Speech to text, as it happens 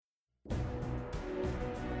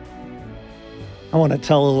I want to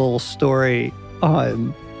tell a little story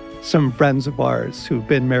on some friends of ours who've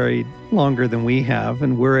been married longer than we have,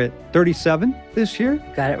 and we're at 37 this year.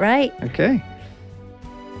 Got it right. Okay.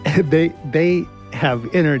 They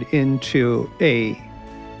have entered into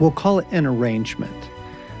we'll call it an arrangement.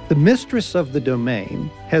 The mistress of the domain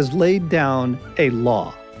has laid down a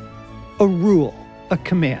law, a rule, a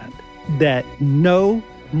command that no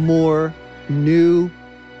more new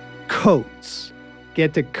coats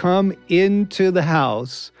get to come into the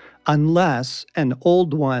house unless an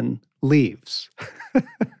old one leaves.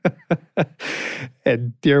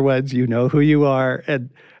 And dear ones, you know who you are. And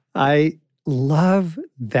I love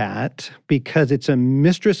that because it's a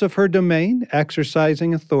mistress of her domain,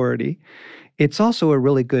 exercising authority. It's also a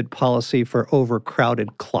really good policy for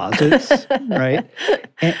overcrowded closets, right?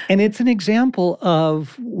 And it's an example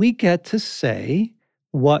of we get to say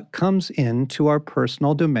what comes into our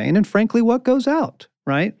personal domain and, frankly, what goes out,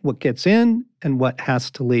 right? What gets in and what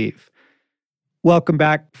has to leave. Welcome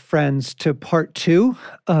back, friends, to part 2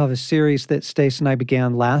 of a series that Stacey and I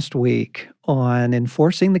began last week on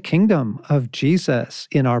enforcing the kingdom of Jesus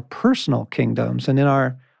in our personal kingdoms and in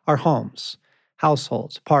our homes,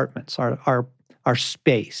 households, apartments, our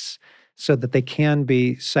space, so that they can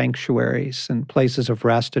be sanctuaries and places of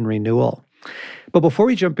rest and renewal. But before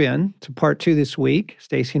we jump in to part 2 this week,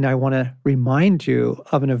 Stacey and I want to remind you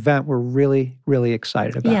of an event we're really, really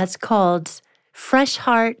excited about. Yeah, it's called Fresh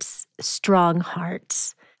Hearts, Strong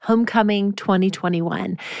Hearts, Homecoming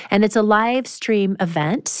 2021. And it's a live stream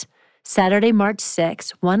event, Saturday, March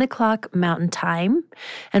 6th, 1 o'clock Mountain Time.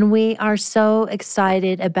 And we are so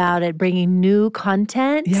excited about it, bringing new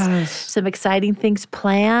content. Yes. Some exciting things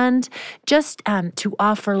planned, just to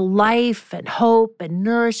offer life and hope and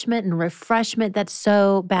nourishment and refreshment that's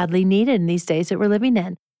so badly needed in these days that we're living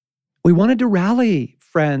in. We wanted to rally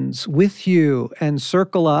friends with you and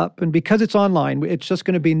circle up. And because it's online, it's just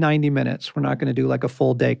going to be 90 minutes. We're not going to do like a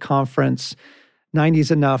full day conference. 90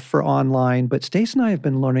 is enough for online. But Stacey and I have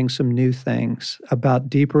been learning some new things about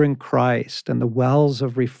deeper in Christ and the wells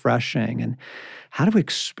of refreshing and how to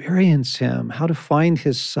experience Him, how to find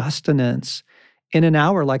His sustenance in an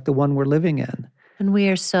hour like the one we're living in. And we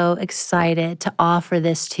are so excited to offer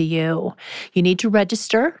this to you. You need to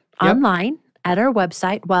register online at our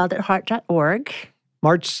website, wildatheart.org.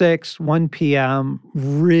 March 6th, 1 p.m.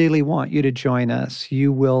 Really want you to join us.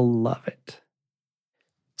 You will love it.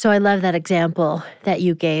 So I love that example that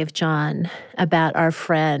you gave, John, about our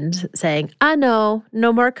friend saying, I know,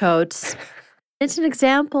 no more coats. It's an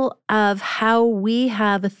example of how we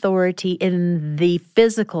have authority in the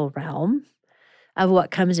physical realm of what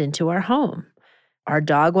comes into our home. Our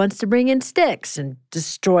dog wants to bring in sticks and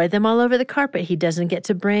destroy them all over the carpet. He doesn't get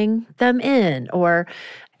to bring them in.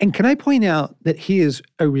 And can I point out that he is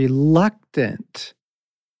a reluctant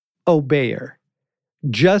obeyer,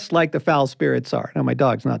 just like the foul spirits are. Now, my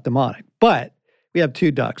dog's not demonic, but we have 2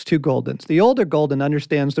 ducks, 2 Goldens. The older Golden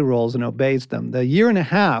understands the rules and obeys them. The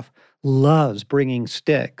 1.5 loves bringing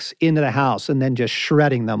sticks into the house and then just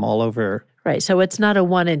shredding them all over. Right, so it's not a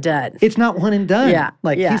one and done. It's not one and done.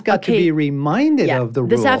 He's got to be reminded of the rules.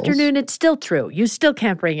 This afternoon, it's still true. You still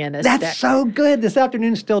can't bring in a stick. That's so good. This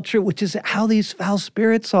afternoon is still true, which is how these foul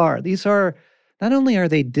spirits are. These are, not only are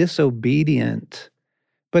they disobedient,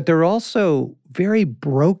 but they're also very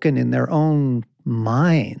broken in their own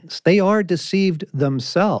minds. They are deceived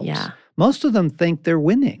themselves. Yeah. Most of them think they're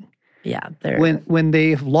winning. Yeah. When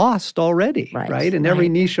they've lost already, right? And every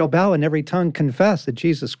knee shall bow and every tongue confess that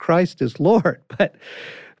Jesus Christ is Lord. But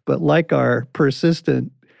like our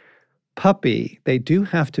persistent puppy, they do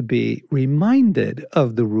have to be reminded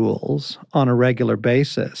of the rules on a regular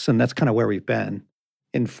basis. And that's kind of where we've been,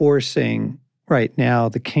 enforcing right now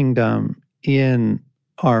the kingdom in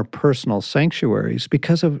our personal sanctuaries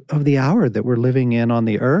because of the hour that we're living in on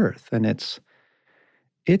the earth. And it's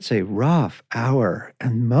a rough hour,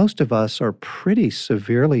 and most of us are pretty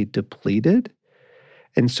severely depleted.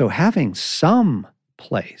 And so having some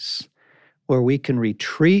place where we can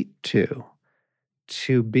retreat to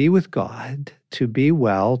be with God, to be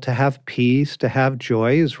well, to have peace, to have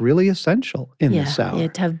joy is really essential in this hour. Yeah,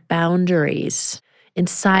 to have boundaries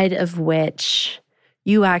inside of which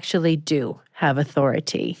you actually do have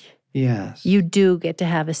authority. Yes. You do get to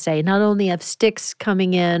have a say, not only of sticks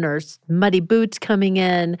coming in or muddy boots coming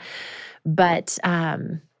in, but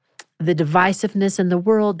the divisiveness in the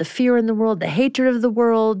world, the fear in the world, the hatred of the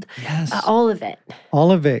world, all of it.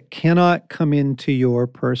 All of it cannot come into your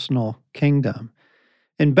personal kingdom.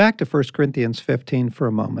 And back to 1 Corinthians 15 for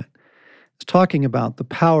a moment. It's talking about the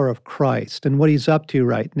power of Christ and what He's up to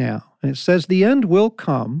right now. And it says, the end will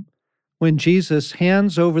come when Jesus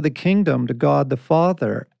hands over the kingdom to God the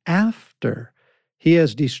Father after He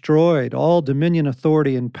has destroyed all dominion,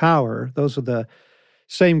 authority, and power. Those are the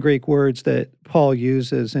same Greek words that Paul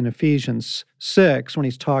uses in Ephesians 6 when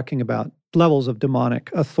he's talking about levels of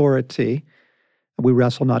demonic authority. We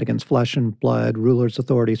wrestle not against flesh and blood, rulers,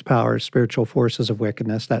 authorities, powers, spiritual forces of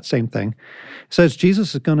wickedness, that same thing. It says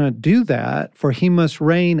Jesus is going to do that, for he must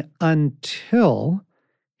reign until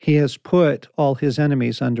he has put all his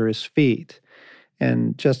enemies under his feet.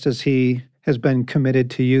 And just as he has been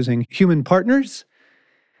committed to using human partners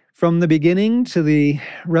from the beginning to the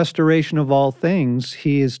restoration of all things,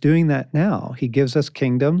 he is doing that now. He gives us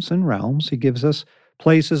kingdoms and realms. He gives us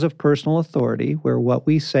places of personal authority where what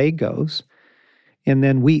we say goes. And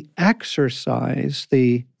then we exercise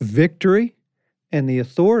the victory and the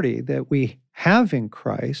authority that we have in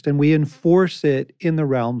Christ, and we enforce it in the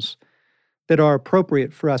realms that are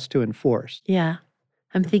appropriate for us to enforce. Yeah.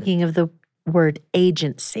 I'm thinking of the word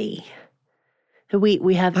agency.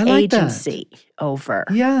 We have like agency over.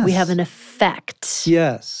 Yes. We have an effect.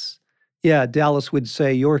 Yes. Yeah, Dallas would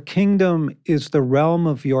say, your kingdom is the realm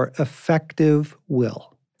of your effective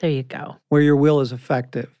will. There you go. Where your will is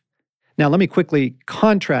effective. Now, let me quickly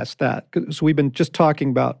contrast that, because we've been just talking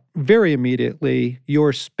about very immediately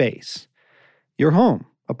your space, your home,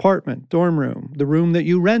 apartment, dorm room, the room that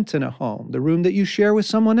you rent in a home, the room that you share with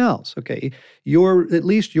someone else, okay? At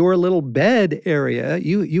least your little bed area,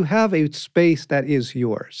 you have a space that is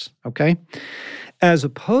yours, okay? As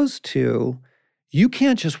opposed to, you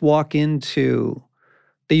can't just walk into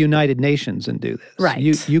the United Nations and do this. Right.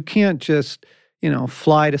 You can't just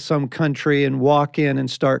fly to some country and walk in and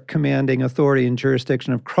start commanding authority and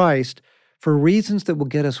jurisdiction of Christ for reasons that will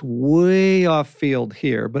get us way off field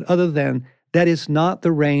here. But other than that is not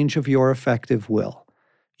the range of your effective will.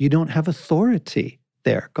 You don't have authority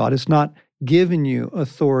there. God has not given you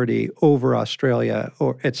authority over Australia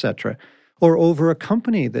or et cetera, or over a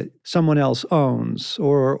company that someone else owns,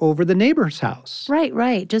 or over the neighbor's house.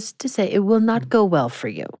 Right. Just to say, it will not go well for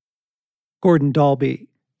you. Gordon Dalby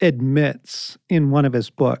admits in one of his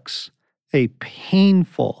books a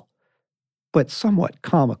painful but somewhat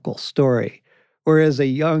comical story where, as a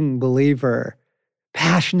young believer,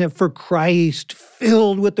 passionate for Christ,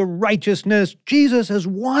 filled with the righteousness, Jesus has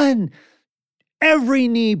won. Every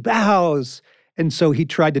knee bows. And so he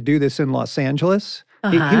tried to do this in Los Angeles.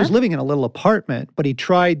 He was living in a little apartment, but he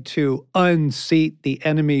tried to unseat the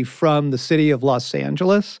enemy from the city of Los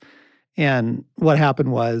Angeles. And what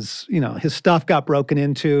happened was, his stuff got broken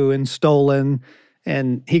into and stolen,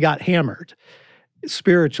 and he got hammered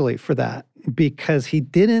spiritually for that because he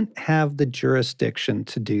didn't have the jurisdiction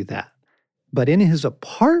to do that. But in his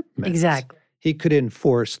apartment, exactly, he could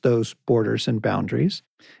enforce those borders and boundaries.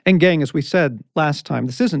 And gang, as we said last time,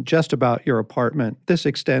 this isn't just about your apartment. This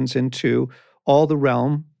extends into all the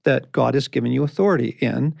realm that God has given you authority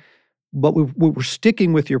in. But we're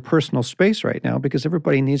sticking with your personal space right now because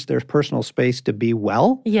everybody needs their personal space to be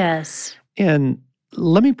well. Yes. And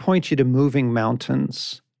let me point you to moving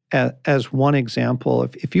mountains as one example.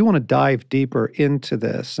 If you want to dive deeper into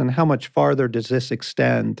this and how much farther does this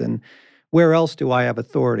extend and where else do I have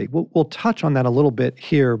authority? We'll touch on that a little bit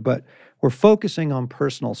here, but we're focusing on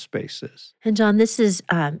personal spaces. And John, this is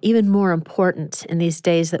even more important in these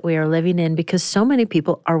days that we are living in because so many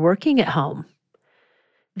people are working at home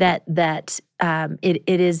that it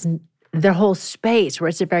is their whole space where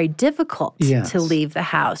it's very difficult to leave the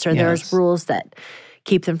house, or there's rules that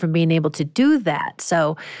keep them from being able to do that.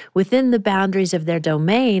 So within the boundaries of their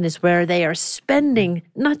domain is where they are spending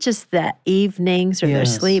not just the evenings or their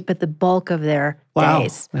sleep, but the bulk of their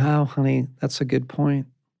days. Wow, honey, that's a good point.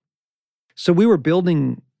 So we were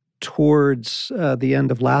building towards the end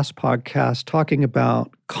of last podcast, talking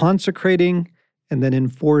about consecrating and then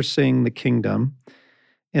enforcing the kingdom.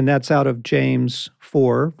 And that's out of James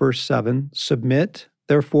 4, verse 7. Submit,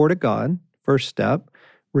 therefore, to God, first step.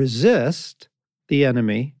 Resist the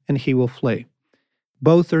enemy, and he will flee.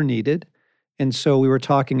 Both are needed. And so we were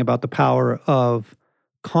talking about the power of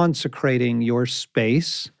consecrating your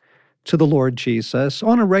space to the Lord Jesus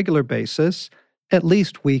on a regular basis, at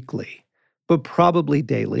least weekly, but probably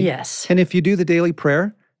daily. Yes. And if you do the daily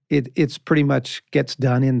prayer, it's pretty much gets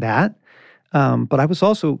done in that. But I was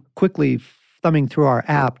also quickly thumbing through our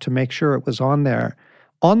app to make sure it was on there.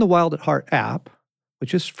 On the Wild at Heart app,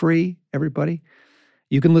 which is free, everybody,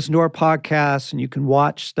 you can listen to our podcasts and you can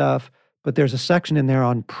watch stuff, but there's a section in there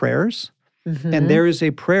on prayers. Mm-hmm. And there is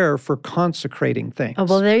a prayer for consecrating things. Oh,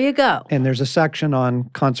 well, there you go. And there's a section on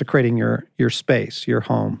consecrating your space, your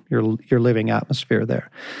home, your living atmosphere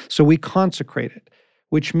there. So we consecrate it,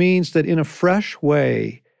 which means that in a fresh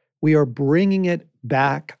way, we are bringing it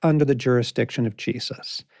back under the jurisdiction of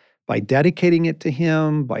Jesus by dedicating it to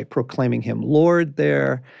him, by proclaiming him Lord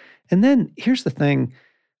there. And then here's the thing,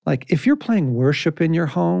 like if you're playing worship in your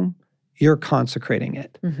home, you're consecrating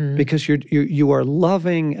it because you are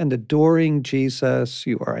loving and adoring Jesus.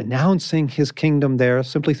 You are announcing his kingdom there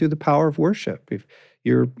simply through the power of worship. If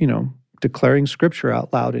you're, declaring scripture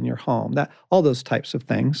out loud in your home, that all those types of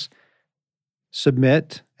things.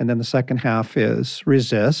 Submit, and then the second half is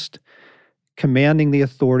resist, commanding the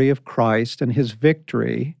authority of Christ and his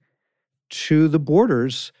victory to the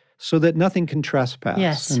borders so that nothing can trespass.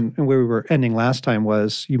 Yes. And where we were ending last time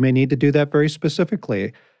was you may need to do that very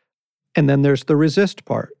specifically. And then there's the resist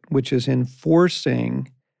part, which is enforcing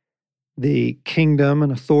the kingdom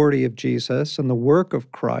and authority of Jesus and the work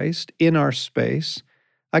of Christ in our space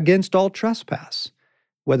against all trespass,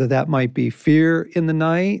 whether that might be fear in the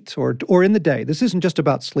night or in the day. This isn't just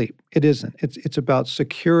about sleep. It isn't. It's about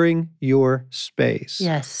securing your space.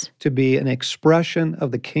 Yes. To be an expression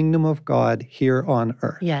of the kingdom of God here on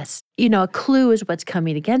earth. Yes. A clue is what's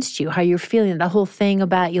coming against you, how you're feeling. The whole thing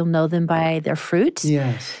about you'll know them by their fruits.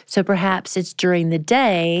 Yes. So perhaps it's during the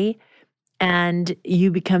day and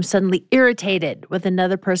you become suddenly irritated with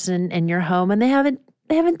another person in your home and they haven't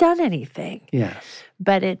done anything. Yes.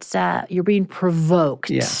 But it's you're being provoked.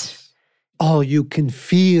 Yes. All you can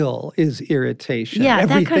feel is irritation. Yeah,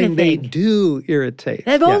 everything that kind of they thing. do irritates.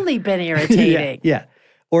 They've only been irritating. Yeah.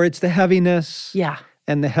 Or it's the heaviness. Yeah.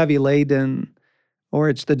 And the heavy laden, or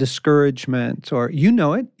it's the discouragement, or you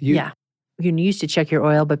know it. Yeah. You used to check your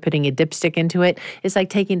oil by putting a dipstick into it. It's like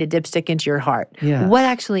taking a dipstick into your heart. Yes. What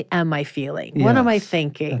actually am I feeling? What am I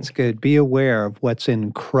thinking? That's good. Be aware of what's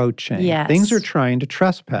encroaching. Yes. Things are trying to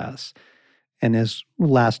trespass. And as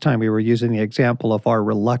last time we were using the example of our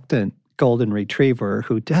reluctant golden retriever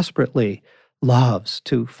who desperately loves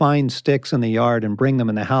to find sticks in the yard and bring them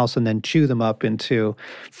in the house and then chew them up into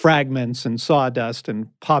fragments and sawdust and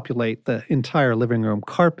populate the entire living room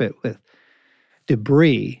carpet with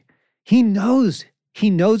debris. He knows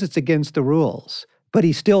it's against the rules, but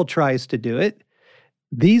he still tries to do it.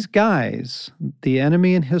 These guys, the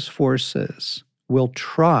enemy and his forces, will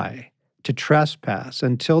try to trespass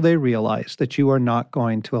until they realize that you are not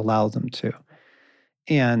going to allow them to.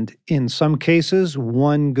 And in some cases,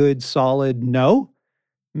 one good solid no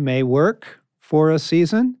may work for a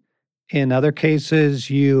season. In other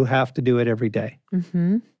cases, you have to do it every day.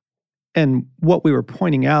 Mm-hmm. And what we were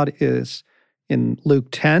pointing out is in Luke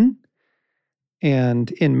 10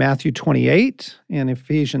 and in Matthew 28 and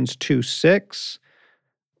Ephesians 2:6,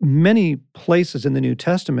 many places in the New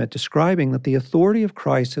Testament describing that the authority of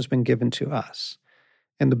Christ has been given to us.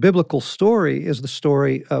 And the biblical story is the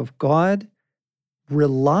story of God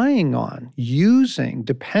relying on, using,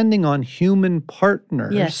 depending on human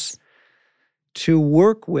partners to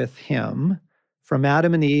work with him from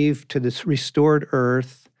Adam and Eve to this restored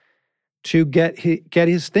earth to get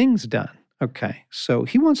his things done. Okay, so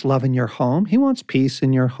he wants love in your home. He wants peace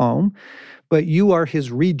in your home, but you are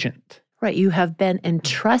his regent. Right, you have been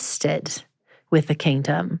entrusted with the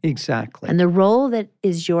kingdom. Exactly. And the role that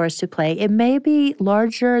is yours to play, it may be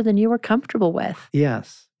larger than you were comfortable with.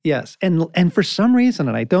 Yes. And for some reason,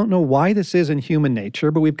 and I don't know why this is in human nature,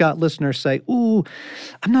 but we've got listeners say, ooh,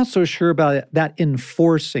 I'm not so sure about that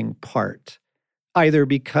enforcing part. Either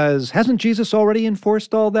because hasn't Jesus already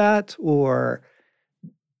enforced all that? Or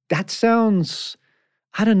that sounds,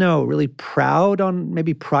 I don't know, really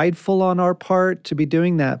maybe prideful on our part to be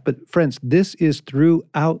doing that. But friends, this is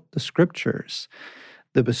throughout the scriptures.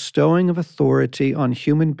 The bestowing of authority on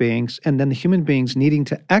human beings and then the human beings needing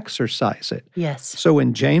to exercise it. Yes. So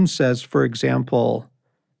when James says, for example,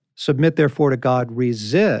 submit therefore to God,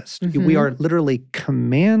 resist, we are literally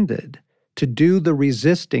commanded to do the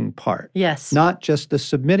resisting part. Yes. Not just the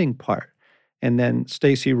submitting part. And then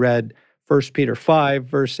Stacy read 1 Peter 5,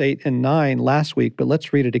 verse 8 and 9 last week, but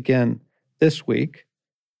let's read it again this week.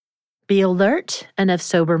 Be alert and of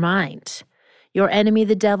sober mind. Your enemy,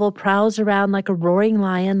 the devil, prowls around like a roaring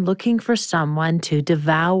lion looking for someone to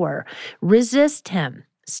devour. Resist him,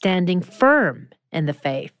 standing firm in the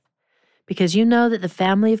faith, because you know that the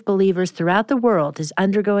family of believers throughout the world is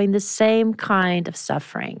undergoing the same kind of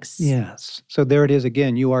sufferings. Yes. So there it is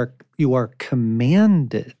again. You are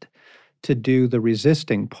commanded to do the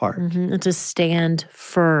resisting part. And to stand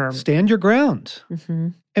firm. Stand your ground.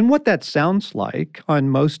 And what that sounds like on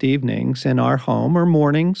most evenings in our home or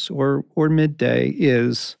mornings or midday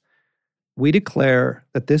is we declare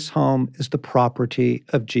that this home is the property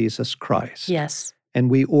of Jesus Christ. Yes.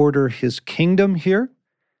 And we order his kingdom here,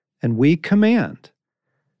 and we command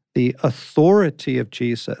the authority of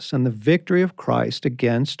Jesus and the victory of Christ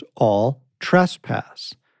against all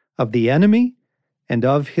trespass of the enemy and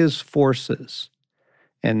of his forces.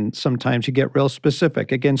 And sometimes you get real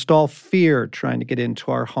specific, against all fear trying to get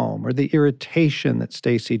into our home, or the irritation that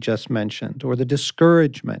Stasi just mentioned, or the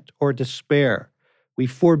discouragement or despair. We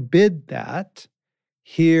forbid that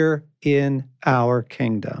here in our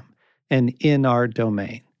kingdom and in our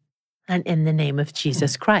domain. And in the name of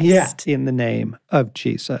Jesus Christ. Yeah, in the name of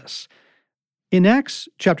Jesus. In Acts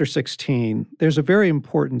chapter 16, there's a very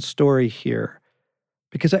important story here.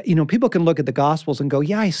 Because, people can look at the Gospels and go,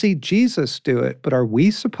 yeah, I see Jesus do it, but are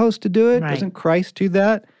we supposed to do it? Right. Doesn't Christ do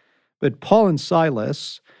that? But Paul and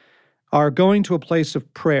Silas are going to a place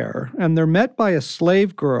of prayer, and they're met by a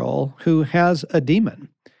slave girl who has a demon,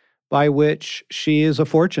 by which she is a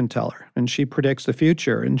fortune teller, and she predicts the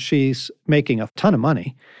future, and she's making a ton of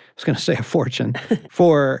money. I was going to say a fortune,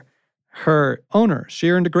 for her owners. She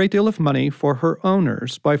earned a great deal of money for her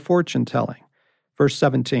owners by fortune telling. Verse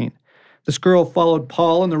 17. This girl followed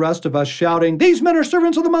Paul and the rest of us, shouting, "These men are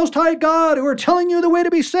servants of the Most High God who are telling you the way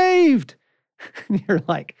to be saved." And you're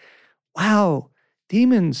like, wow,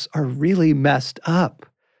 demons are really messed up.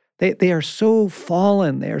 They are so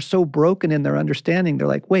fallen. They are so broken in their understanding. They're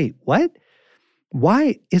like, wait, what?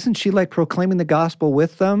 Why isn't she like proclaiming the gospel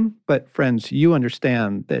with them? But friends, you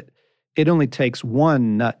understand that it only takes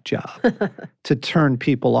one nut job to turn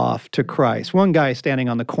people off to Christ. One guy standing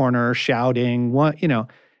on the corner shouting,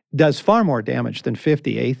 does far more damage than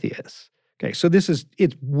 50 atheists. Okay, so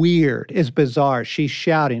it's weird, it's bizarre. She's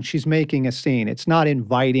shouting, she's making a scene. It's not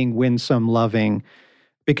inviting, winsome, loving,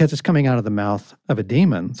 because it's coming out of the mouth of a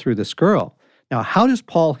demon through this girl. Now, how does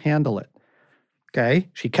Paul handle it? Okay,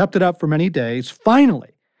 she kept it up for many days.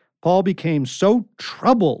 Finally, Paul became so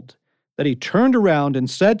troubled that he turned around and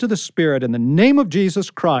said to the spirit, "In the name of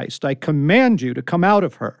Jesus Christ, I command you to come out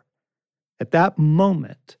of her." At that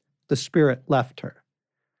moment, the spirit left her.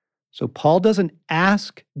 So Paul doesn't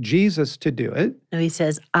ask Jesus to do it. No, he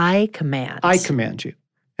says, I command. I command you.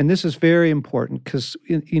 And this is very important because,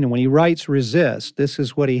 when he writes resist, this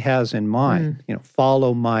is what he has in mind.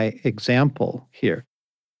 Follow my example here.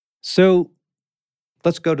 So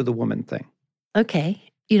let's go to the woman thing. Okay.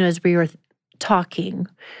 As we were talking,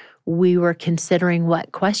 we were considering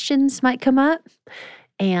what questions might come up.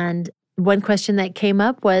 And one question that came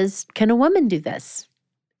up was, can a woman do this?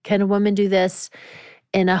 Can a woman do this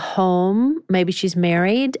in a home? Maybe she's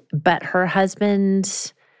married, but her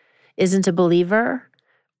husband isn't a believer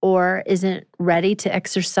or isn't ready to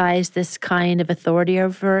exercise this kind of authority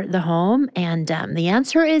over the home. And the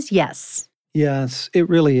answer is yes. Yes, it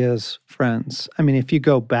really is, friends. I mean, if you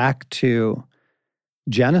go back to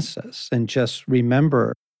Genesis and just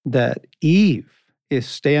remember that Eve is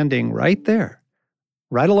standing right there,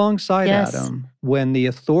 right alongside Adam, when the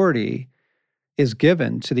authority is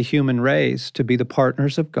given to the human race to be the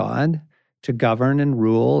partners of God, to govern and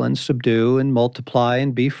rule and subdue and multiply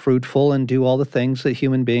and be fruitful and do all the things that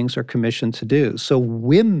human beings are commissioned to do. So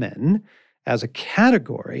women, as a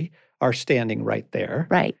category, are standing right there.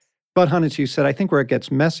 Right. But, hon, as you said, I think where it gets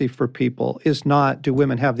messy for people is not, do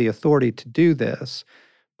women have the authority to do this,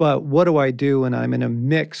 but what do I do when I'm in a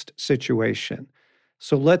mixed situation?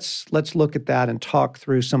 So let's look at that and talk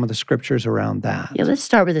through some of the scriptures around that. Yeah, let's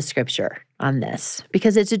start with the scripture on this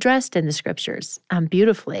because it's addressed in the scriptures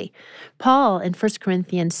beautifully. Paul in 1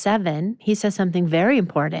 Corinthians 7, he says something very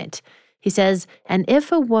important. He says, "And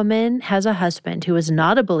if a woman has a husband who is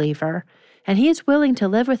not a believer, and he is willing to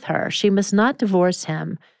live with her, she must not divorce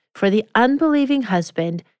him, for the unbelieving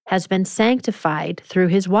husband has been sanctified through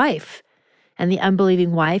his wife, and the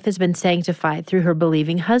unbelieving wife has been sanctified through her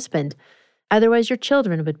believing husband. Otherwise, your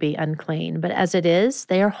children would be unclean, but as it is,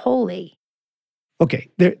 they are holy." Okay,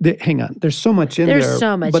 hang on. There's so much in there. There's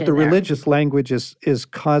so much but in the there. religious language is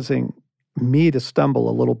causing me to stumble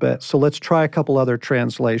a little bit. So let's try a couple other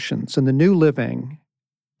translations. In the New Living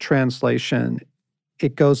Translation,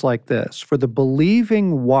 it goes like this: "For the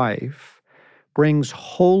believing wife brings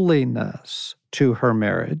holiness to her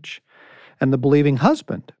marriage, and the believing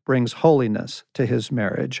husband brings holiness to his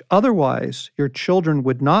marriage. Otherwise, your children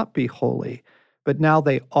would not be holy, but now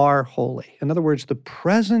they are holy." In other words, the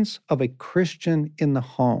presence of a Christian in the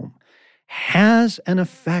home has an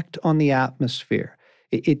effect on the atmosphere.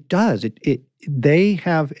 It does. They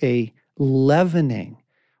have a leavening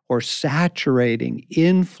or saturating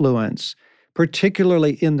influence,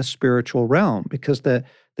 particularly in the spiritual realm, because the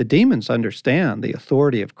demons understand the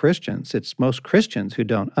authority of Christians. It's most Christians who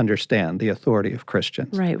don't understand the authority of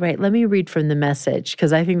Christians. Right. Let me read from the Message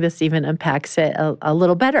because I think this even unpacks it a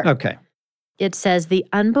little better. Okay. It says, "The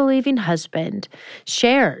unbelieving husband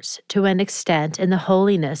shares to an extent in the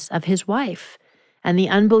holiness of his wife, and the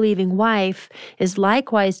unbelieving wife is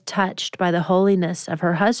likewise touched by the holiness of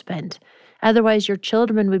her husband. Otherwise, your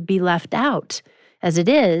children would be left out, as it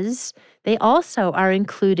is, they also are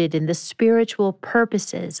included in the spiritual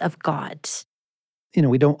purposes of God.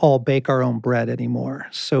 We don't all bake our own bread anymore.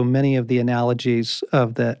 So many of the analogies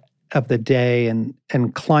of the day and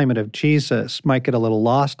climate of Jesus might get a little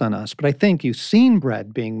lost on us. But I think you've seen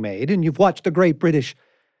bread being made, and you've watched the Great British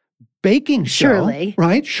Baking Show. Surely.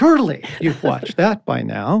 Right? Surely you've watched that by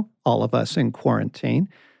now, all of us in quarantine.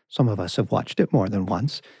 Some of us have watched it more than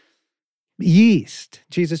once. Yeast.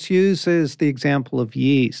 Jesus uses the example of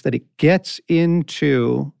yeast, that it gets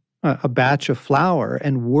into a batch of flour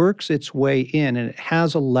and works its way in, and it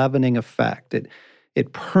has a leavening effect.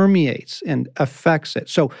 It permeates and affects it.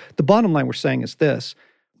 So the bottom line we're saying is this.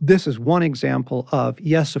 This is one example of,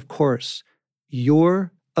 yes, of course,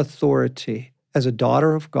 your authority as a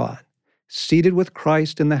daughter of God, seated with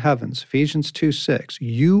Christ in the heavens, Ephesians 2:6.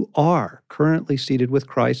 You are currently seated with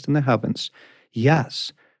Christ in the heavens.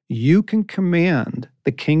 Yes, you can command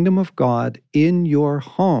the kingdom of God in your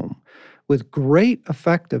home with great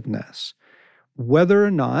effectiveness, whether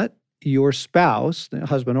or not your spouse,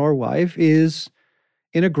 husband or wife, is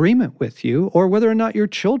in agreement with you, or whether or not your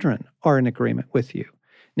children are in agreement with you.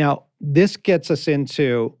 Now, this gets us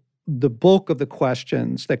into the bulk of the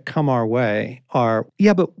questions that come our way are,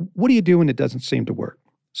 but what do you do when it doesn't seem to work?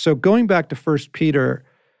 So going back to 1 Peter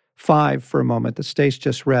 5 for a moment that Stace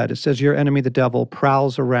just read, it says, your enemy, the devil,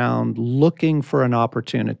 prowls around looking for an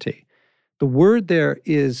opportunity. The word there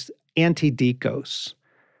is antidikos.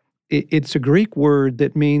 It's a Greek word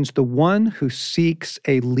that means the one who seeks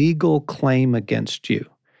a legal claim against you.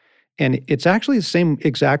 And it's actually the same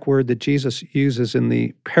exact word that Jesus uses in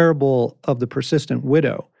the parable of the persistent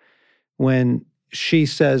widow when she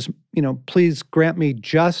says, please grant me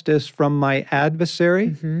justice from my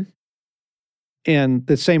adversary. Mm-hmm. And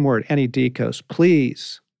the same word, antidikos,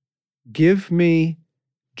 please give me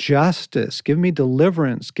justice, give me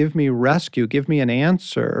deliverance, give me rescue, give me an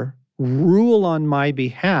answer, rule on my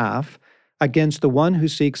behalf against the one who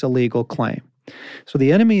seeks a legal claim. So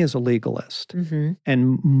the enemy is a legalist. Mm-hmm.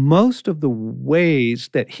 And most of the ways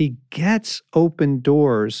that he gets open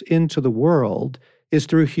doors into the world is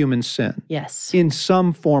through human sin. Yes. In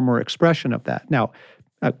some form or expression of that. Now,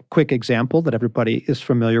 a quick example that everybody is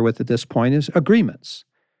familiar with at this point is agreements,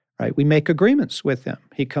 right? We make agreements with him.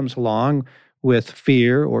 He comes along with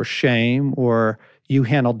fear or shame or you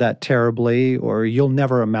handled that terribly or you'll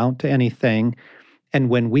never amount to anything. And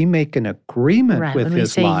when we make an agreement with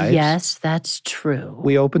his lives, when we say, yes, that's true,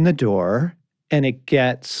 we open the door and it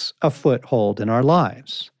gets a foothold in our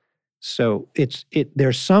lives. So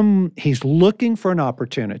he's looking for an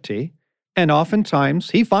opportunity, and oftentimes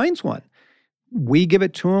he finds one. We give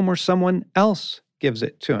it to him or someone else gives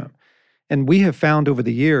it to him. And we have found over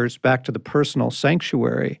the years, back to the personal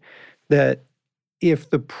sanctuary, that if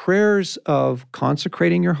the prayers of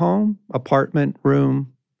consecrating your home, apartment,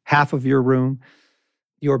 room, half of your room,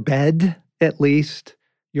 your bed at least,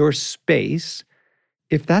 your space,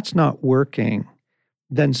 if that's not working,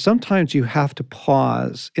 then sometimes you have to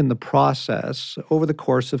pause in the process over the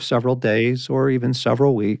course of several days or even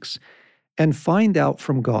several weeks and find out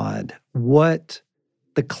from God what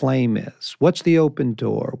the claim is. What's the open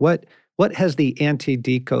door? What has the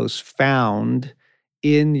antidikos found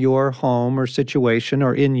in your home or situation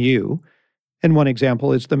or in you? And one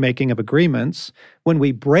example is the making of agreements. When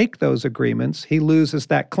we break those agreements, he loses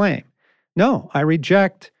that claim. No, I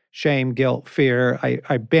reject shame, guilt, fear.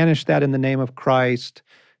 I banish that in the name of Christ.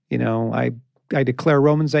 I declare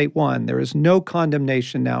Romans 8:1. There is no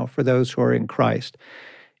condemnation now for those who are in Christ.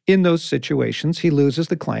 In those situations, he loses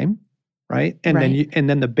the claim, right? And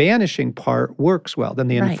then the banishing part works well. Then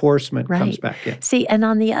the enforcement comes back in. See, and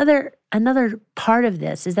on the another part of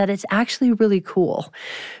this is that it's actually really cool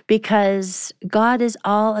because God is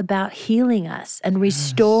all about healing us and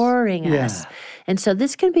restoring us. And so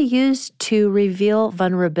this can be used to reveal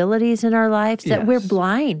vulnerabilities in our lives that we're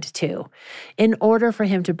blind to in order for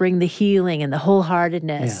him to bring the healing and the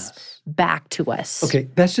wholeheartedness back to us. Okay,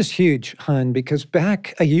 that's just huge, hon, because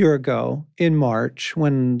back a year ago in March,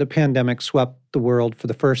 when the pandemic swept the world for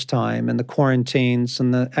the first time and the quarantines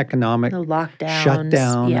and the economic lockdowns,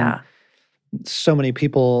 shutdown, and so many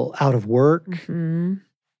people out of work,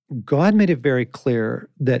 God made it very clear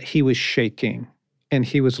that he was shaking and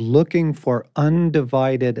he was looking for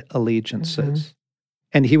undivided allegiances.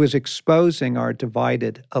 And he was exposing our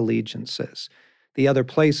divided allegiances, the other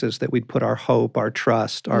places that we'd put our hope, our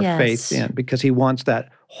trust, our faith in, because he wants that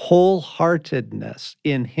wholeheartedness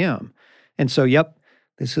in him. And so,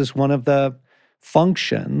 this is one of the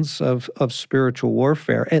functions of spiritual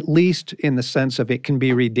warfare, at least in the sense of it can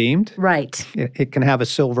be redeemed. Right. It can have a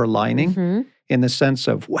silver lining in the sense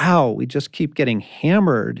of, wow, we just keep getting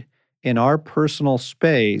hammered in our personal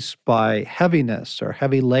space by heaviness or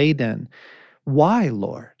heavy laden. Why,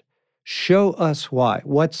 Lord? Show us why.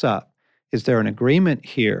 What's up? Is there an agreement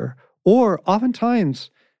here? Or oftentimes,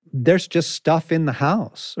 there's just stuff in the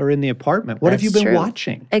house or in the apartment. What have you That's been true.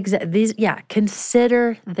 watching?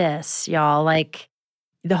 Consider this, y'all. Like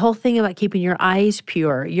the whole thing about keeping your eyes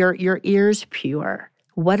pure, your ears pure.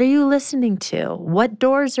 What are you listening to? What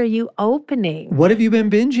doors are you opening? What have you been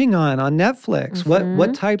binging on Netflix? Mhm.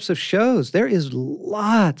 What types of shows? There is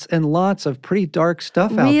lots and lots of pretty dark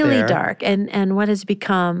stuff out there. Really dark. And what has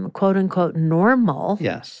become quote unquote normal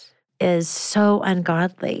Yes. is so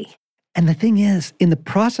ungodly. And the thing is, in the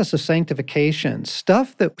process of sanctification,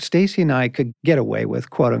 stuff that Stasi and I could get away with,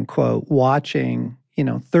 quote unquote, watching,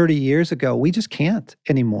 30 years ago, we just can't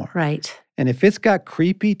anymore. Right. And if it's got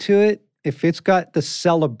creepy to it, if it's got the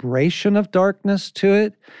celebration of darkness to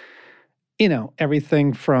it,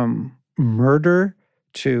 everything from murder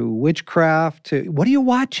to witchcraft to what are you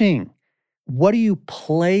watching? What are you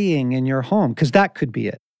playing in your home? Because that could be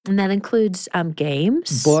it. And that includes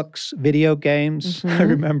games, Books, video games. Mhm.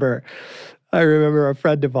 I remember a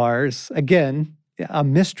friend of ours, again, a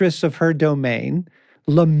mistress of her domain,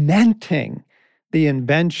 lamenting the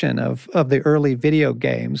invention of the early video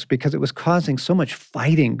games because it was causing so much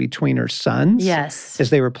fighting between her sons. Yes. As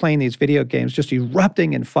they were playing these video games, just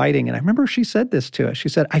erupting and fighting. And I remember she said this to us. She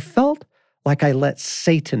said, I felt like I let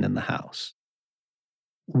Satan in the house.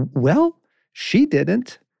 Well, she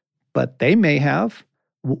didn't, but they may have.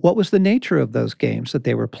 What was the nature of those games that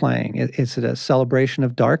they were playing? Is it a celebration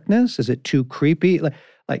of darkness? Is it too creepy?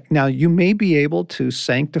 Now, you may be able to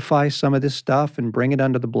sanctify some of this stuff and bring it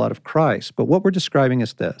under the blood of Christ, but what we're describing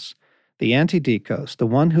is this. The antidikos, the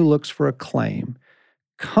one who looks for a claim,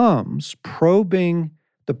 comes probing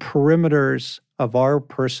the perimeters of our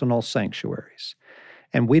personal sanctuaries.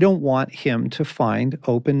 And we don't want him to find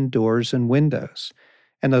open doors and windows.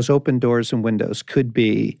 And those open doors and windows could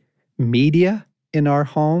be media in our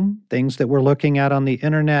home, things that we're looking at on the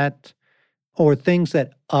internet, or things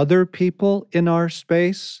that other people in our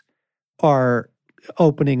space are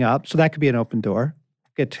opening up. So that could be an open door.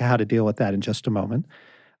 Get to how to deal with that in just a moment.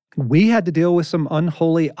 We had to deal with some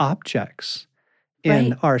unholy objects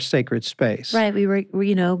in our sacred space. Right. We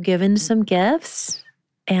were, given some gifts.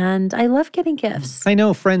 And I love getting gifts. I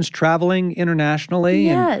know friends traveling internationally.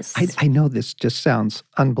 Yes. And I know this just sounds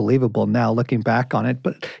unbelievable now looking back on it,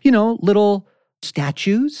 but, little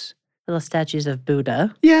statues. Little statues of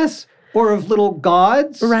Buddha. Yes. Or of little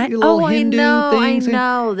gods. Right. Little Hindu things. I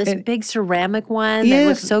know. This big ceramic one that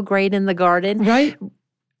looks so great in the garden. Right.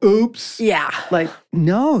 Oops. Yeah.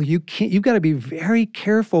 No, you can't. You've got to be very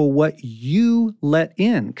careful what you let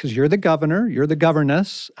in because you're the governor, you're the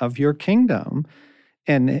governess of your kingdom.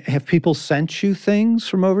 And have people sent you things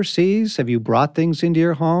from overseas? Have you brought things into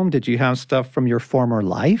your home? Did you have stuff from your former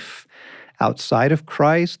life outside of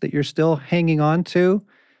Christ that you're still hanging on to?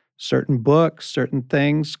 Certain books, certain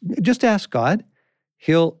things. Just ask God.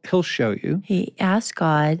 He'll show you. He asked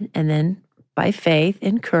God, and then by faith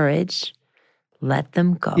and courage, let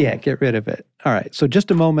them go. Yeah, get rid of it. All right. So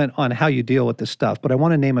just a moment on how you deal with this stuff, but I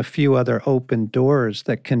want to name a few other open doors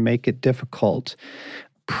that can make it difficult.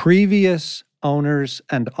 Previous owners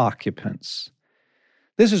and occupants.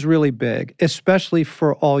 This is really big, especially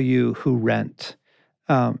for all you who rent.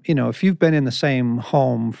 If you've been in the same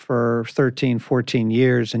home for 13, 14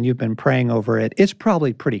 years and you've been praying over it, it's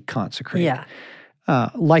probably pretty consecrated. Yeah.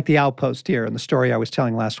 Like the outpost here and the story I was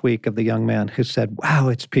telling last week of the young man who said, wow,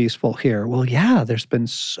 it's peaceful here. Well, yeah, there's been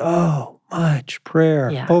so much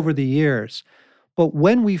prayer over the years. But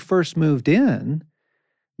when we first moved in,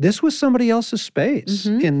 this was somebody else's space.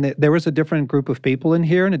 Mm-hmm. And there was a different group of people in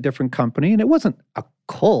here and a different company. And it wasn't a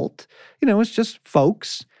cult. It was just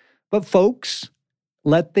folks. But folks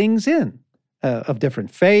let things in of different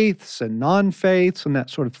faiths and non-faiths and that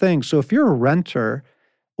sort of thing. So if you're a renter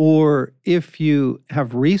or if you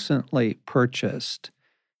have recently purchased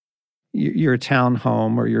your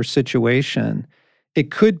townhome or your situation, it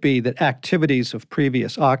could be that activities of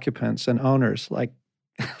previous occupants and owners, like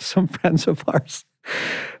some friends of ours,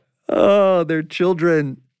 their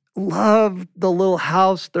children love the little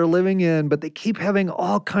house they're living in, but they keep having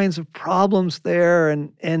all kinds of problems there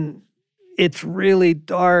and it's really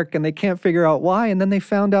dark and they can't figure out why. And then they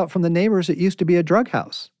found out from the neighbors it used to be a drug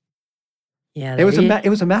house. Yeah, it was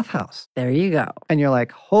a meth house. There you go. And you're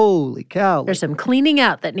like, holy cow. There's some cleaning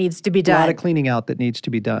out that needs to be done. A lot of cleaning out that needs to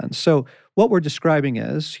be done. So what we're describing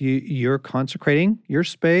is you're consecrating your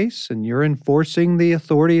space and you're enforcing the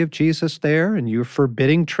authority of Jesus there and you're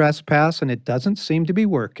forbidding trespass and it doesn't seem to be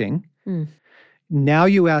working. Mm. Now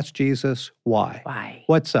you ask Jesus, why? Why?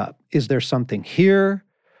 What's up? Is there something here?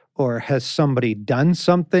 or has somebody done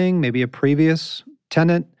something, maybe a previous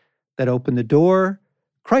tenant that opened the door,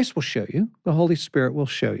 Christ will show you. The Holy Spirit will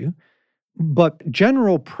show you. But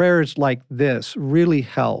general prayers like this really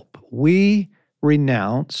help. We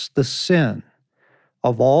renounce the sin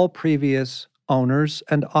of all previous owners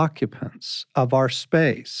and occupants of our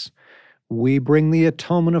space. We bring the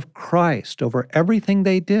atonement of Christ over everything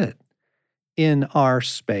they did in our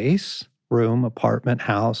space, room, apartment,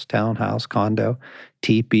 house, townhouse, condo,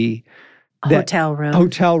 teepee. Hotel room.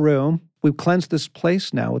 Hotel room. We've cleansed this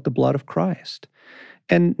place now with the blood of Christ.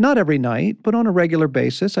 And not every night, but on a regular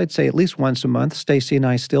basis, I'd say at least once a month, Stasi and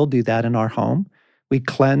I still do that in our home. We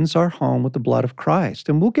cleanse our home with the blood of Christ.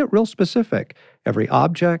 And we'll get real specific. Every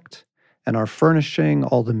object and our furnishing,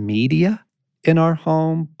 all the media in our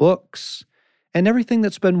home, books, and everything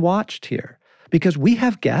that's been watched here. Because we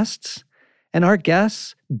have guests, and our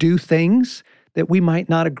guests do things that we might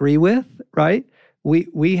not agree with, right?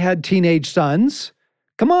 We had teenage sons.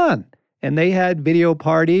 Come on. And they had video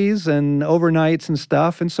parties and overnights and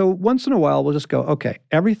stuff. And so once in a while, we'll just go, okay,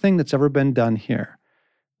 everything that's ever been done here,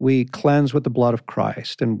 we cleanse with the blood of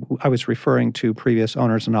Christ. And I was referring to previous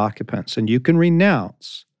owners and occupants. And you can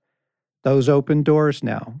renounce those open doors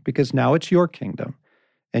now, because now it's your kingdom.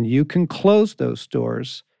 And you can close those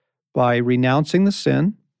doors by renouncing the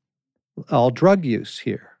sin, all drug use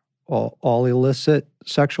here, all illicit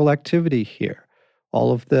sexual activity here,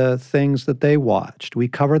 all of the things that they watched. We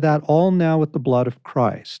cover that all now with the blood of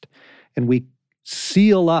Christ. And we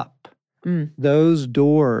seal up those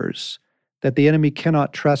doors that the enemy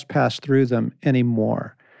cannot trespass through them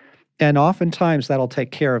anymore. And oftentimes that'll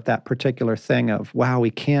take care of that particular thing of, wow, we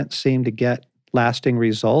can't seem to get lasting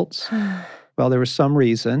results. Well, there was some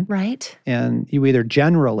reason. Right. And you either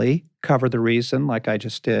generally cover the reason like I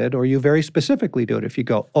just did, or you very specifically do it. If you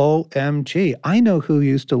go, OMG, I know who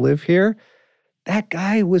used to live here. That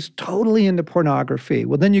guy was totally into pornography.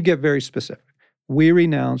 Well, then you get very specific. We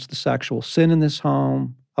renounce the sexual sin in this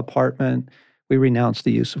home, apartment. We renounce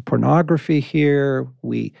the use of pornography here.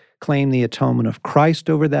 We claim the atonement of Christ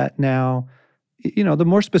over that now. You know, the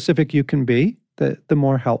more specific you can be, the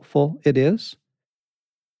more helpful it is.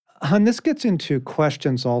 And this gets into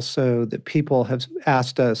questions also that people have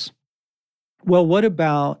asked us. Well, what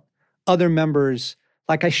about other members?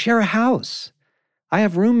 Like I share a house. I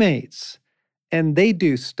have roommates and they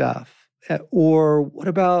do stuff. Or what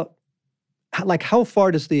about, like, how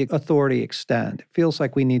far does the authority extend? It feels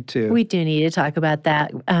like we need to. We do need to talk about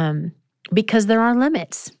that because there are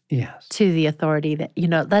limits to the authority that,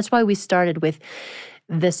 that's why we started with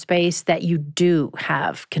the space that you do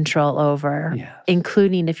have control over,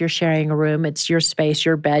 including if you're sharing a room, it's your space,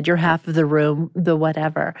 your bed, your half of the room, the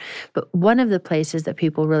whatever. But one of the places that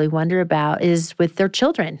people really wonder about is with their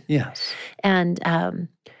children. Yes. And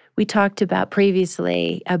we talked about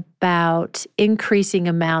previously about increasing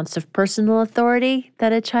amounts of personal authority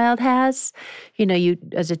that a child has. You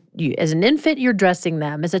as an infant, you're dressing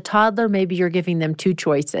them. As a toddler, maybe you're giving them two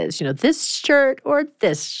choices, this shirt or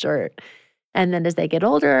this shirt. And then as they get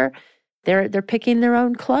older, they're picking their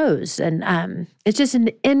own clothes. And it's just an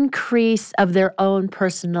increase of their own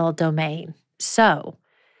personal domain. So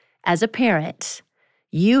as a parent,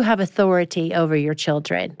 you have authority over your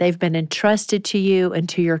children. They've been entrusted to you and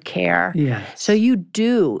to your care. Yes. So you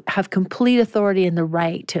do have complete authority and the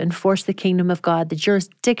right to enforce the kingdom of God, the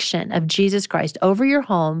jurisdiction of Jesus Christ over your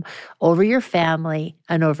home, over your family,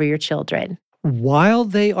 and over your children. While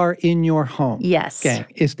they are in your home. Yes. Gang,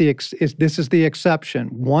 this is the exception.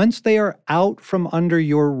 Once they are out from under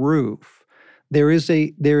your roof, there is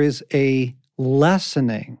a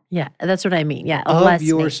lessening. Yeah, that's what I mean. Yeah, of lessening.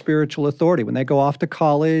 Your spiritual authority. When they go off to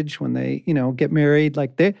college, when they, get married,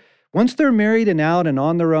 once they're married and out and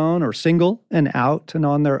on their own, or single and out and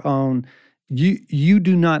on their own, you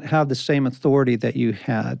do not have the same authority that you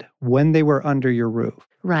had when they were under your roof.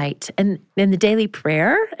 Right. And in the daily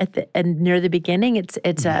prayer and near the beginning, it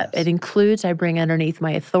includes, I bring underneath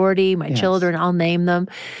my authority, my children, I'll name them.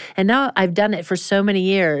 And now I've done it for so many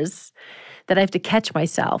years that I have to catch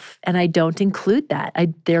myself, and I don't include that.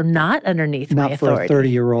 They're not underneath my authority. Not for a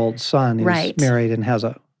 30-year-old son who's married and has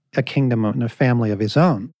a kingdom and a family of his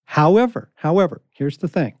own. However, here's the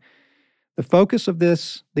thing. The focus of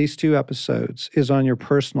these two episodes is on your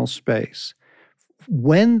personal space.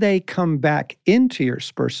 When they come back into your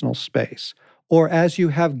personal space, or as you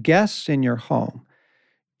have guests in your home,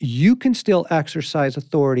 you can still exercise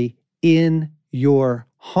authority in your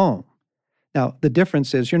home. Now, the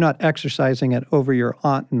difference is you're not exercising it over your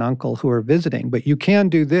aunt and uncle who are visiting, but you can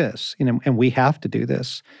do this, and we have to do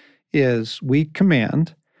this, is we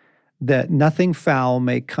command that nothing foul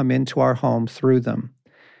may come into our home through them,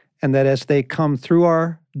 and that as they come through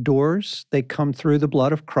our doors. They come through the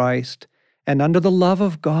blood of Christ and under the love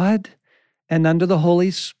of God and under the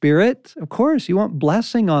Holy Spirit. Of course, you want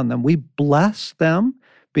blessing on them. We bless them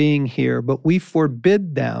being here, but we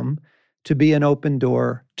forbid them to be an open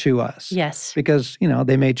door to us. Yes. Because,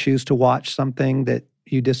 they may choose to watch something that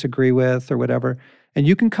you disagree with or whatever. And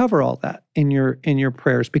you can cover all that in your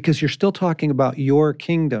prayers because you're still talking about your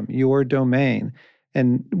kingdom, your domain,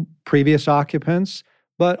 and previous occupants,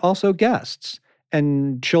 but also guests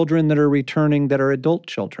and children that are returning that are adult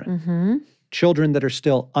children. Mm-hmm. Children that are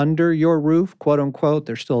still under your roof, quote unquote,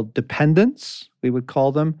 they're still dependents, we would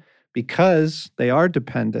call them. Because they are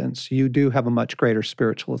dependents, you do have a much greater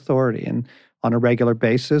spiritual authority. And on a regular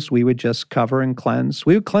basis, we would just cover and cleanse.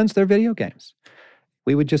 We would cleanse their video games.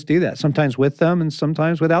 We would just do that, sometimes with them and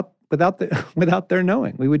sometimes without their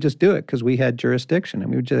knowing. We would just do it because we had jurisdiction. And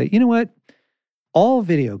we would just say, you know what? All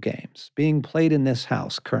video games being played in this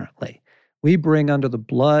house currently, we bring under the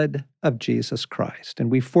blood of Jesus Christ. And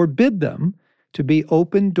we forbid them to be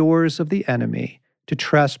open doors of the enemy to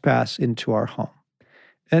trespass into our home.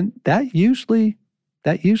 And that usually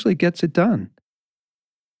gets it done.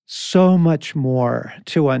 So much more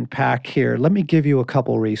to unpack here. Let me give you a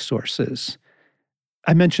couple resources.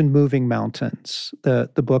 I mentioned Moving Mountains, the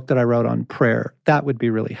book that I wrote on prayer. That would be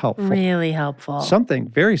really helpful. Really helpful. Something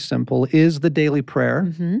very simple is the daily prayer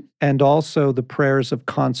Mm-hmm. and also the prayers of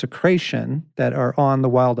consecration that are on the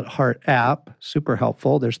Wild at Heart app. Super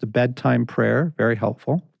helpful. There's the bedtime prayer, very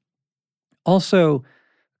helpful. Also,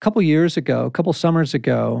 a couple summers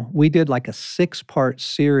ago, we did like a 6-part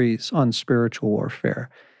series on spiritual warfare.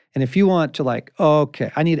 And if you want to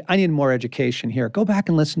okay, I need more education here, go back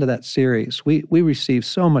and listen to that series. We received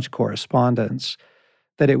so much correspondence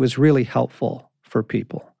that it was really helpful for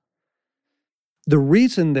people. The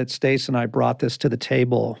reason that Stace and I brought this to the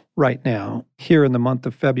table right now, here in the month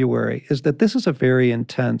of February, is that this is a very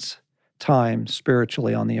intense time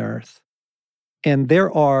spiritually on the earth. And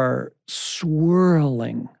there are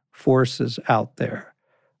swirling forces out there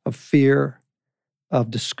of fear, of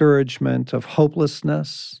discouragement, of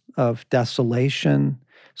hopelessness, of desolation,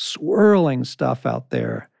 swirling stuff out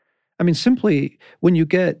there. I mean, simply when you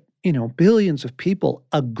get, billions of people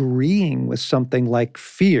agreeing with something like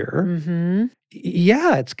fear, Mm-hmm.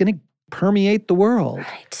 yeah, it's going to permeate the world.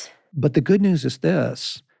 Right. But the good news is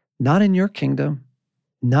this, not in your kingdom,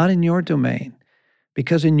 not in your domain.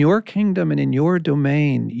 Because in your kingdom and in your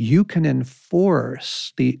domain, you can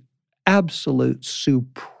enforce the absolute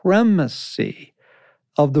supremacy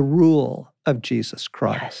of the rule of Jesus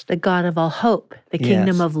Christ. Yes, the God of all hope, the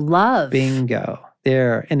kingdom Yes. of love. Bingo.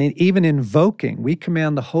 There. And even invoking, we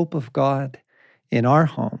command the hope of God in our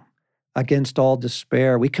home against all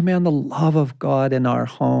despair. We command the love of God in our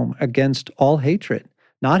home against all hatred.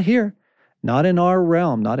 Not here, not in our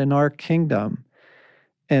realm, not in our kingdom.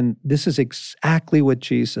 And this is exactly what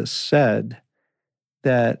Jesus said,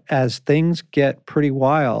 that as things get pretty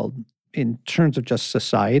wild in terms of just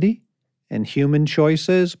society and human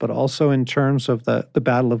choices, but also in terms of the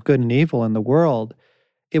battle of good and evil in the world,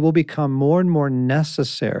 it will become more and more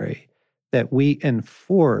necessary that we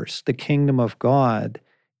enforce the kingdom of God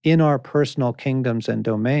in our personal kingdoms and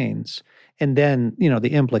domains. And then,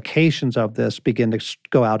 the implications of this begin to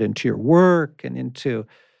go out into your work and into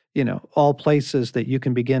all places that you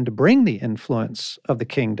can begin to bring the influence of the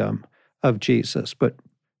kingdom of Jesus, but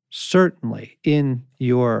certainly in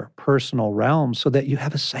your personal realm so that you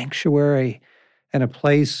have a sanctuary and a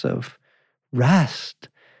place of rest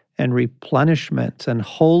and replenishment and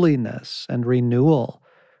holiness and renewal,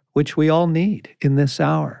 which we all need in this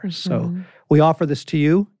hour. Mm-hmm. So we offer this to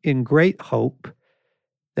you in great hope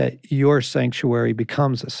that your sanctuary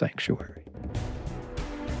becomes a sanctuary.